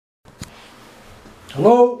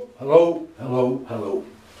Hello, hello, hello, hello.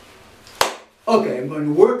 Okay, I'm going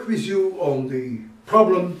to work with you on the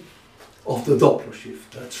problem of the Doppler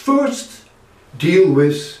shift. Let's first deal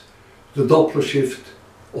with the Doppler shift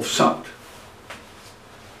of sound.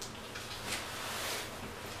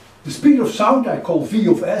 The speed of sound I call v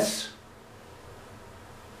of s.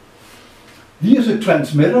 Here's a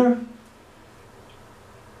transmitter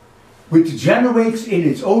which generates in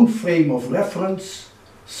its own frame of reference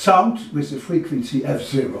sound with a frequency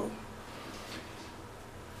f0.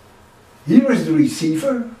 Here is the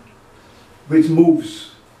receiver which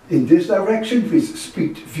moves in this direction with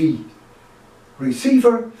speed v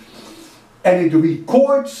receiver, and it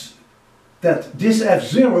records that this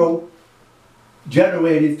f0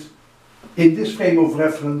 generated in this frame of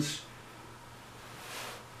reference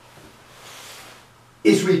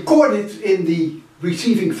is recorded in the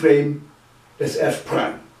receiving frame as f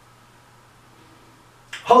prime.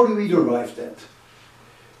 How do we derive that?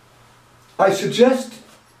 I suggest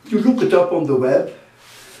you look it up on the web.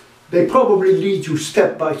 They probably lead you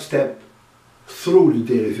step by step through the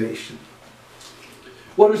derivation.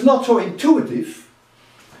 What is not so intuitive,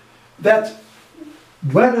 that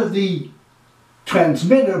whether the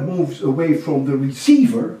transmitter moves away from the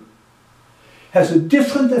receiver has a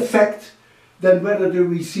different effect than whether the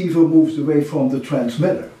receiver moves away from the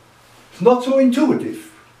transmitter. It's not so intuitive.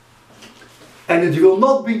 And it will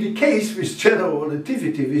not be the case with general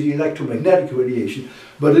relativity, with electromagnetic radiation,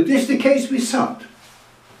 but it is the case with sound.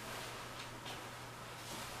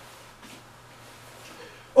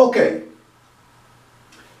 Okay.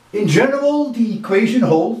 In general, the equation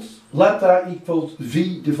holds lambda equals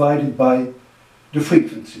v divided by the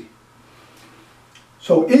frequency.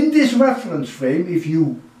 So in this reference frame, if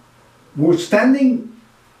you were standing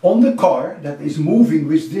on the car that is moving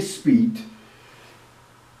with this speed,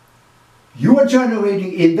 you are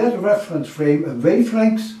generating in that reference frame a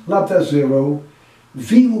wavelength lambda 0,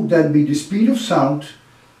 v will then be the speed of sound,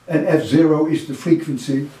 and f0 is the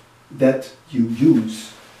frequency that you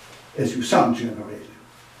use as your sound generator.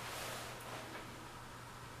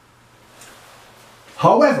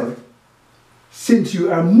 However, since you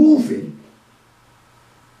are moving,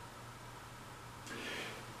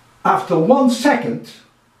 after 1 second,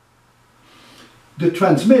 the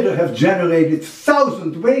transmitter has generated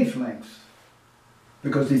 1,000 wavelengths,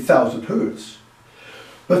 because it's 1,000 hertz.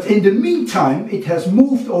 But in the meantime, it has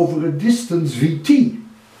moved over a distance vt.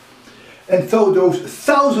 And so those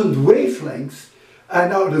 1,000 wavelengths are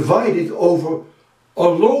now divided over a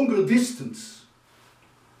longer distance.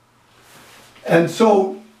 And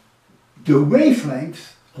so the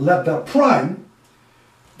wavelength, lambda prime,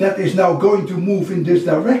 that is now going to move in this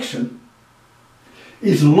direction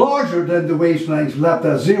is larger than the wavelength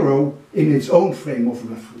lambda 0 in its own frame of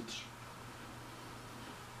reference.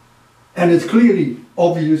 And it's clearly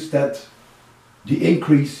obvious that the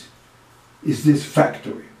increase is this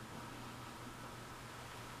factor.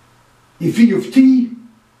 If v of t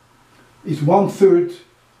is 1/3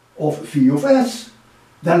 of v of s,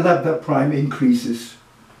 then lambda prime increases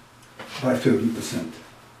by 30%.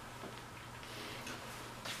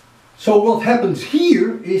 So what happens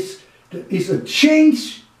here is a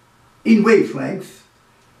change in wavelength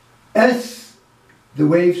as the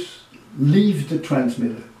waves leave the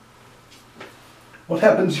transmitter. What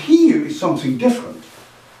happens here is something different.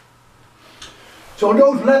 So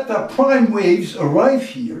those lambda prime waves arrive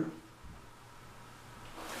here,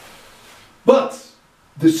 but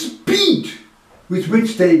the speed with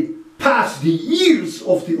which they pass the ears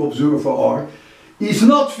of the observer r is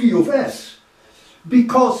not v of s,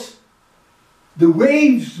 because the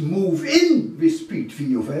waves move in with speed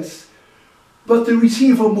v of s, but the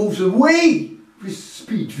receiver moves away with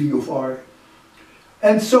speed v of r.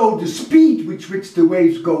 And so the speed with which the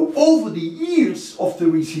waves go over the ears of the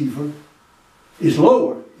receiver is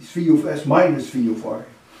lower. It's v of s minus v of r.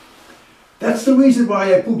 That's the reason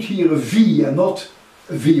why I put here a v and not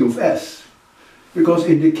a v of s. Because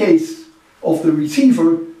in the case of the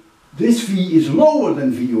receiver, this v is lower than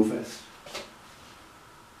v of s.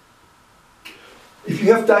 If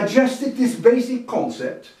you have digested this basic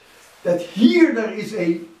concept, that here there is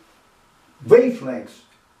a wavelength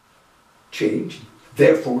change,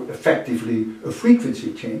 therefore effectively a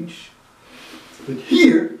frequency change, but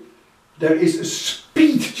here there is a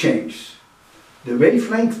speed change. The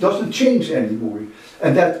wavelength doesn't change anymore,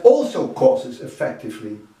 and that also causes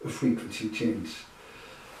effectively a frequency change.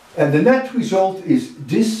 And the net result is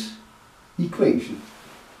this equation.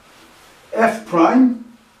 F prime,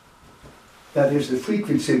 that is the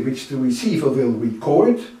frequency which the receiver will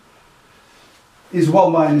record, is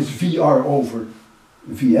 1 minus VR over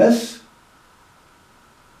Vs.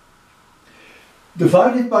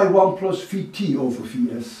 divided by 1 plus Vt over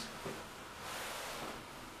Vs.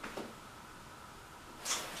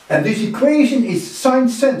 And this equation is sign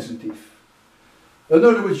sensitive. In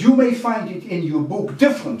other words, you may find it in your book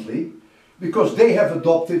differently because they have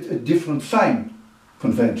adopted a different sign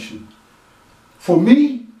convention. For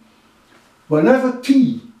me, whenever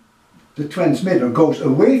T, the transmitter, goes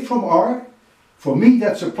away from R, for me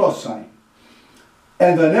that's a plus sign.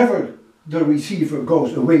 And whenever the receiver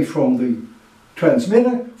goes away from the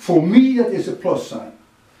transmitter, for me that is a plus sign.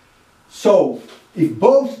 So if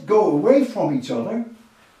both go away from each other,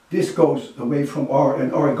 this goes away from R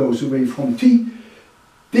and R goes away from T,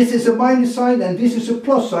 this is a minus sign and this is a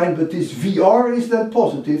plus sign, but this VR is then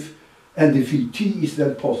positive and the Vt is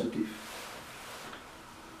then positive.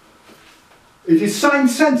 It is sign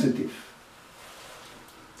sensitive.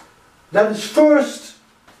 Let us first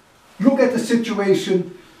look at the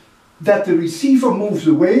situation that the receiver moves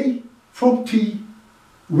away from T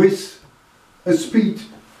with a speed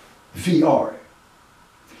Vr.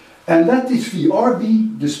 And let this Vr be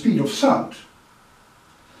the speed of sound.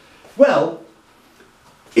 Well,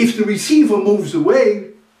 if the receiver moves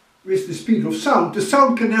away with the speed of sound, the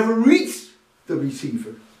sound can never reach the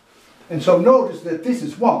receiver. And so notice that this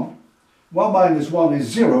is 1. 1 minus 1 is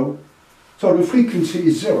 0. So the frequency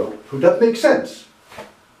is 0. So that makes sense.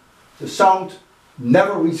 The sound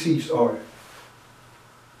never receives R.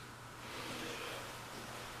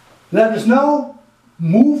 Let us now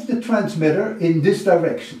move the transmitter in this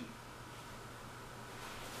direction.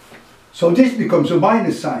 So this becomes a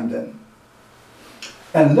minus sign then.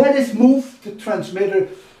 And let us move the transmitter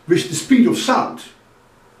with the speed of sound.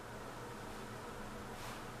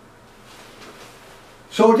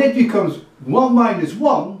 So that becomes 1 minus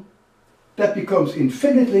 1, that becomes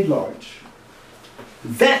infinitely large.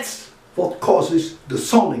 That's what causes the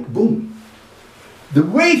sonic boom. The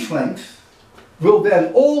wavelengths will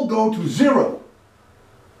then all go to 0.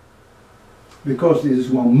 Because this is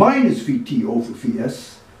 1 minus Vt over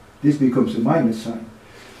Vs, this becomes a minus sign.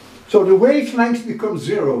 So the wavelengths become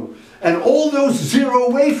 0. And all those 0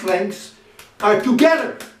 wavelengths are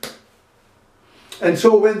together. And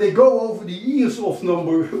so when they go over the ears of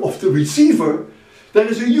the receiver, there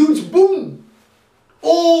is a huge boom.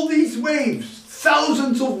 All these waves,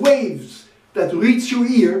 thousands of waves that reach your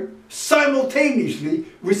ear simultaneously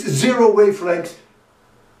with 0 wavelengths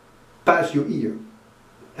pass your ear.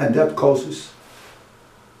 And that causes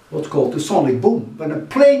what's called the sonic boom. When a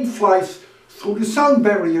plane flies through the sound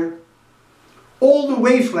barrier, all the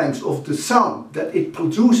wavelengths of the sound that it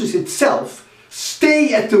produces itself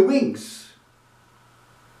stay at the wings.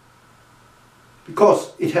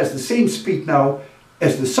 Because it has the same speed now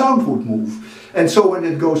as the sound would move. And so when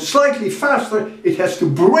it goes slightly faster, it has to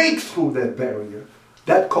break through that barrier.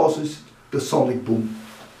 That causes the sonic boom.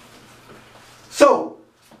 So,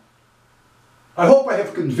 I hope I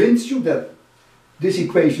have convinced you that this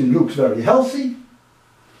equation looks very healthy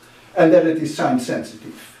and that it is sign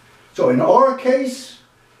sensitive. So in our case,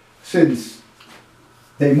 since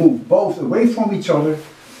they move both away from each other,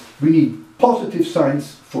 we need positive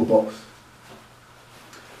signs for both.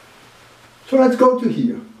 So let's go to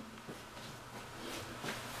here.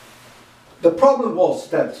 The problem was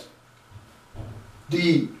that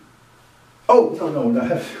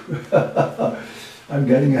I'm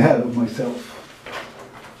getting ahead of myself.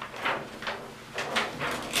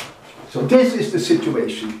 So this is the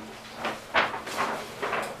situation.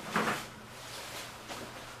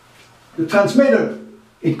 The transmitter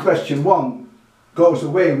in question 1 goes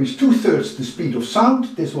away with 2/3 the speed of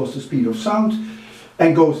sound. This was the speed of sound.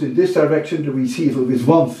 And goes in this direction, the receiver with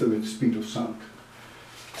 1/3 speed of sound.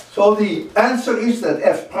 So the answer is that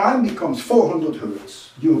f prime becomes 400 Hertz.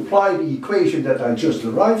 You apply the equation that I just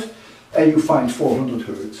derived and you find 400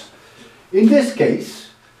 Hertz. In this case,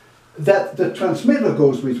 that the transmitter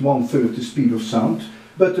goes with 1/3 the speed of sound,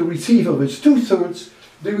 but the receiver with 2/3,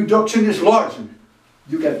 the reduction is larger.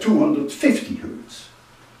 You get 250 Hertz.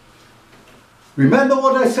 Remember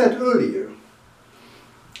what I said earlier,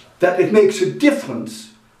 that it makes a difference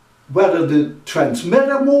whether the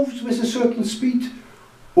transmitter moves with a certain speed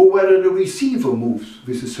or whether the receiver moves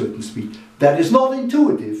with a certain speed. That is not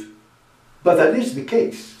intuitive, but that is the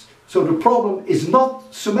case. So the problem is not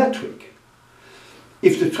symmetric.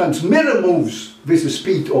 If the transmitter moves with a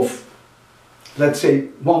speed of, let's say,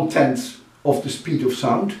 1/10 of the speed of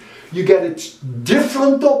sound, you get a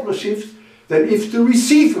different Doppler shift than if the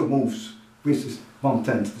receiver moves with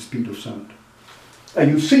 1/10 the speed of sound. And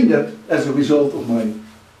you've seen that as a result of my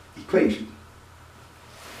equation.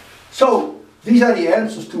 So, these are the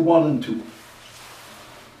answers to 1 and 2.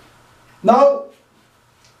 Now,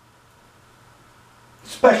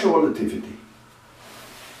 special relativity.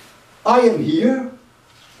 I am here,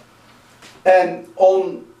 and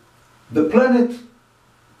on the planet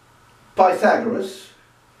Pythagoras,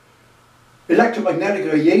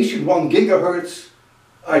 electromagnetic radiation 1 gigahertz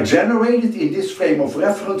are generated in this frame of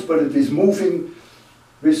reference, but it is moving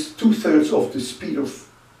with 2/3 of the speed of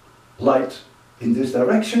light in this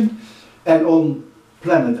direction. And on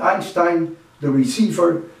planet Einstein, the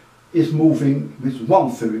receiver is moving with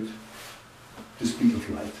 1/3 the speed of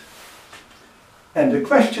light. And the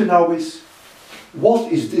question now is,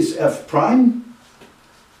 what is this f prime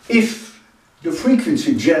if the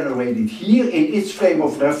frequency generated here in its frame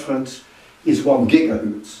of reference is 1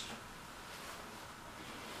 gigahertz?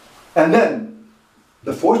 And then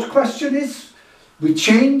the fourth question is, we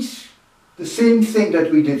change the same thing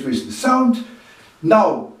that we did with the sound.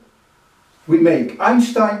 Now we make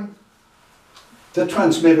Einstein the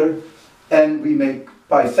transmitter, and we make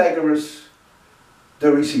Pythagoras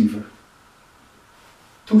the receiver.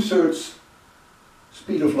 2/3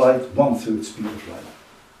 speed of light, 1/3 speed of light.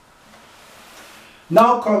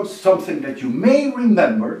 Now comes something that you may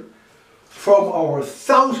remember from our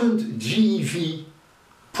 1000 GeV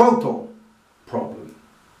proton problem.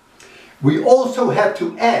 We also had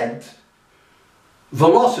to add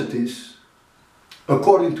velocities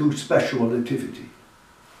according to special relativity.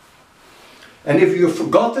 And if you've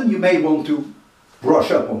forgotten, you may want to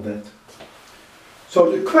brush up on that.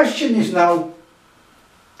 So the question is now,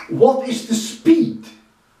 what is the speed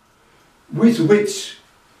with which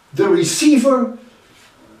the receiver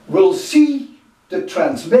will see the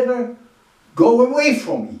transmitter go away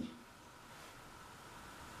from me?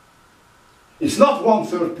 It's not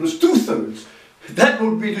 1/3 plus 2/3. That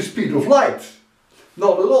would be the speed of light.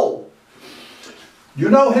 Not at all. You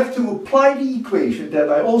now have to apply the equation that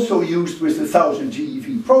I also used with the 1000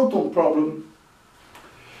 GeV proton problem,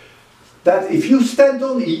 that if you stand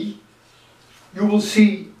on E, you will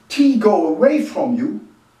see T go away from you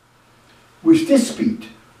with this speed.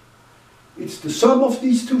 It's the sum of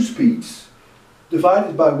these two speeds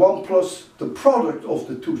divided by 1 plus the product of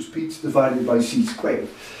the two speeds divided by c squared.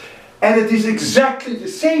 And it is exactly the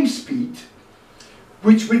same speed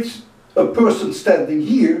which a person standing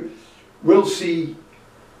here will see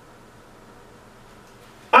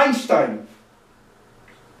Einstein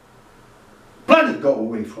planet go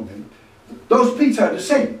away from him. Those speeds are the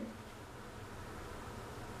same.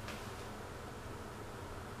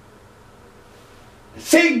 The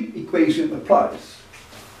same equation applies.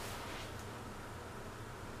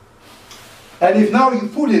 And if now you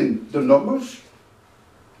put in the numbers,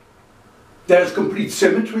 there's complete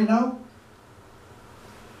symmetry now.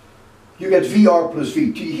 You get VR plus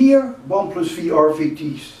VT here, 1 plus VR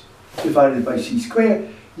VT divided by c squared.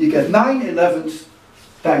 You get 9/11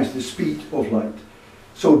 times the speed of light.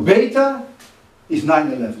 So beta is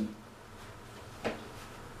 9/11.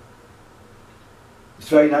 It's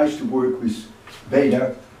very nice to work with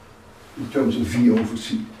beta in terms of V over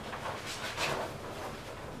C.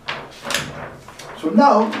 So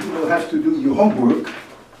now you will have to do your homework.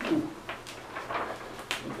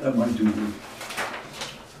 What am I doing?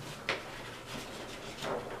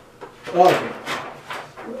 Okay.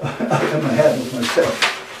 I am ahead of myself.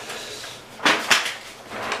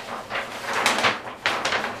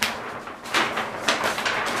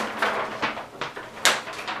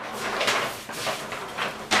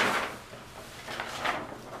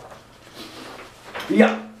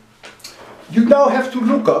 Yeah. You now have to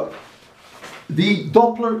look up the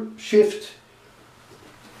Doppler shift,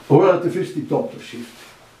 or relativistic Doppler shift.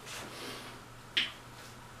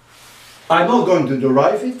 I'm not going to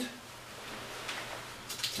derive it,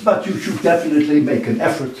 but you should definitely make an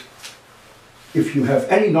effort, if you have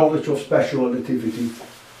any knowledge of special relativity,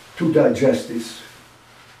 to digest this.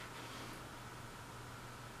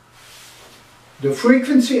 The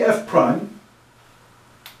frequency f prime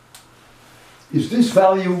is this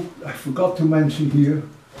value, I forgot to mention here,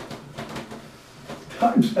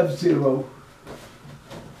 times f0.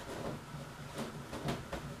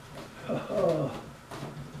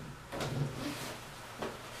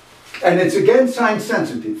 And it's again sign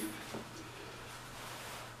sensitive.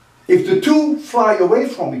 If the two fly away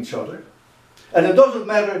from each other, and it doesn't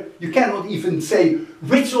matter, you cannot even say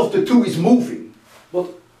which of the two is moving, but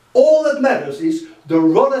all that matters is the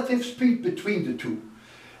relative speed between the two.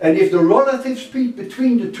 And if the relative speed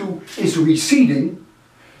between the two is receding,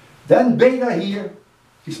 then beta here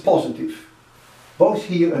is positive, both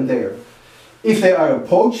here and there. If they are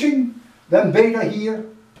approaching, then beta here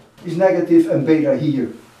is negative and beta here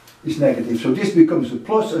is negative. So this becomes a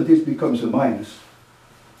plus and this becomes a minus.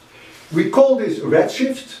 We call this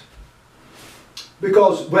redshift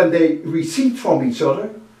because when they recede from each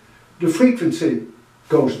other, the frequency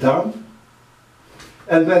goes down,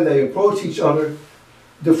 and when they approach each other,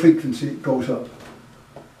 the frequency goes up.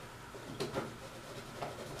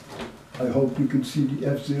 I hope you can see the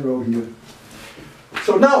F0 here.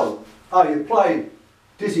 So now I apply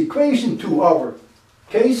this equation to our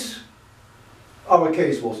case. Our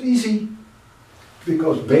case was easy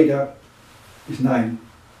because beta is 9/11.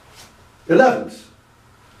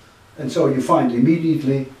 And so you find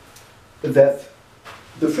immediately that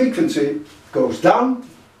the frequency goes down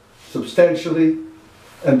substantially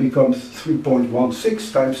and becomes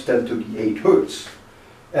 3.16 times 10 to the 8 Hertz.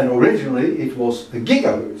 And originally it was a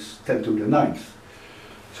gigahertz, 10 to the 9th.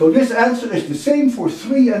 So this answer is the same for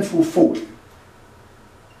 3 and for 4.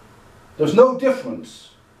 There's no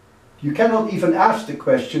difference. You cannot even ask the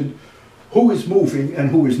question, who is moving and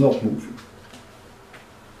who is not moving.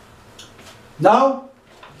 Now,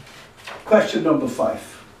 question number 5.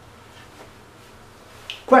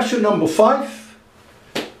 Question number 5,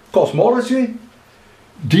 cosmology,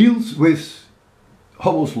 deals with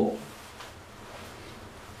Hubble's law.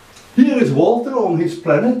 Here is Walter on his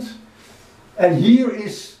planet, and here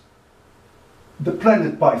is the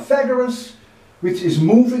planet Pythagoras, which is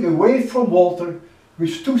moving away from Walter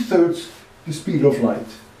with 2/3 the speed of light.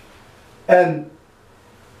 And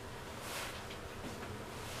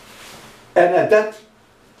at that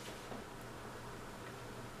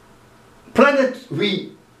planet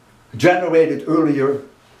we generated earlier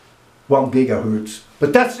 1 gigahertz,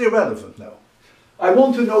 but that's irrelevant now. I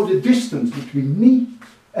want to know the distance between me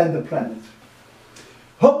and the planet.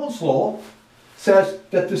 Hubble's law says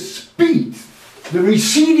that the speed, the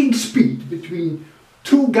receding speed between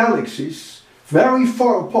two galaxies very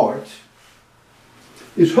far apart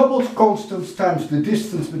is Hubble's constant times the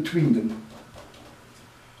distance between them.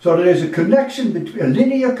 So there is a connection, a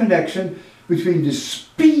linear connection between the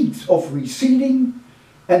speed of receding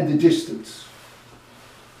and the distance.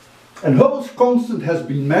 And Hubble's constant has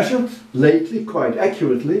been measured lately quite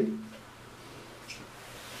accurately.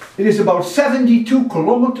 It is about 72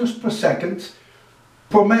 kilometers per second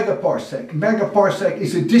per megaparsec. Megaparsec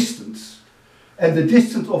is a distance, and the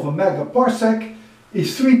distance of a megaparsec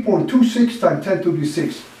is 3.26 times 10 to the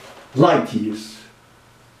 6 light years.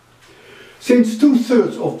 Since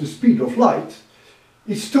 2/3 of the speed of light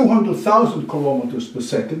is 200,000 kilometers per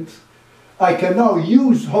second, I can now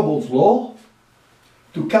use Hubble's law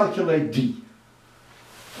to calculate d.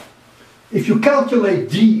 If you calculate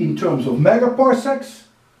d in terms of megaparsecs,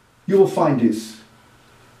 you will find this.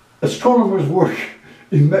 Astronomers work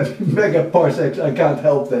in megaparsecs, I can't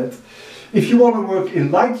help that. If you want to work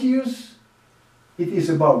in light years, it is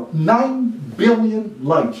about 9 billion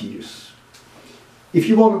light years. If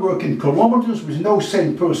you want to work in kilometers, which no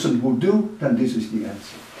sane person would do, then this is the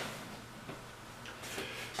answer.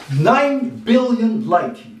 9 billion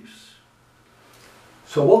light years.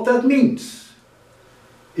 So what that means,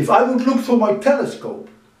 if I would look through my telescope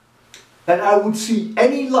and I would see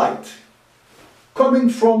any light coming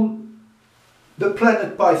from the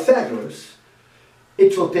planet Pythagoras,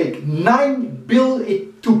 it will take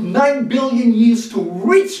it took 9 billion years to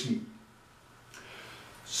reach me.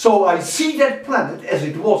 So I see that planet as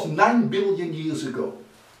it was 9 billion years ago.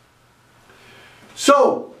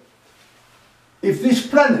 So, if this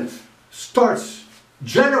planet starts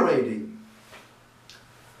generating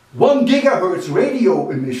 1 gigahertz radio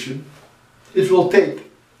emission, it will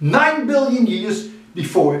take 9 billion years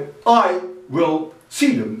before I will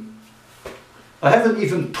see them. I haven't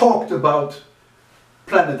even talked about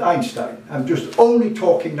planet Einstein. I'm just only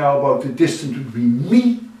talking now about the distance between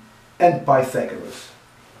me and Pythagoras.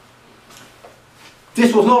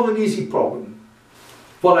 This was not an easy problem.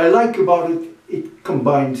 What I like about it, it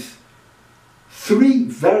combines 3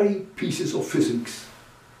 very pieces of physics.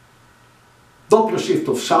 Doppler shift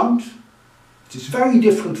of sound, which is very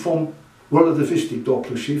different from relativistic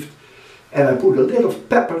Doppler shift, and I put a little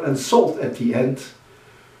pepper and salt at the end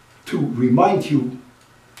to remind you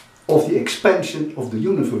of the expansion of the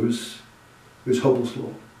universe with Hubble's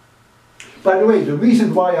law. By the way, the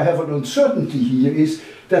reason why I have an uncertainty here is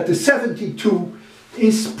that the 72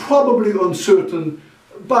 is probably uncertain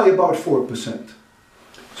by about 4%.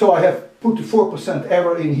 So I have put the 4%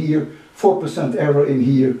 error in here, 4% error in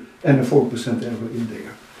here, and a 4% error in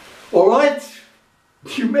there. Alright,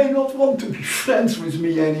 you may not want to be friends with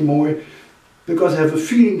me anymore, because I have a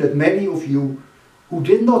feeling that many of you who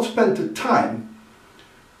did not spend the time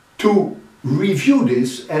to review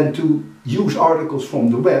this and to use articles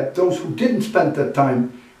from the web, those who didn't spend that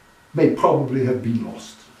time may probably have been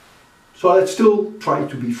lost. So let's still try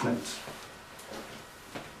to be friends.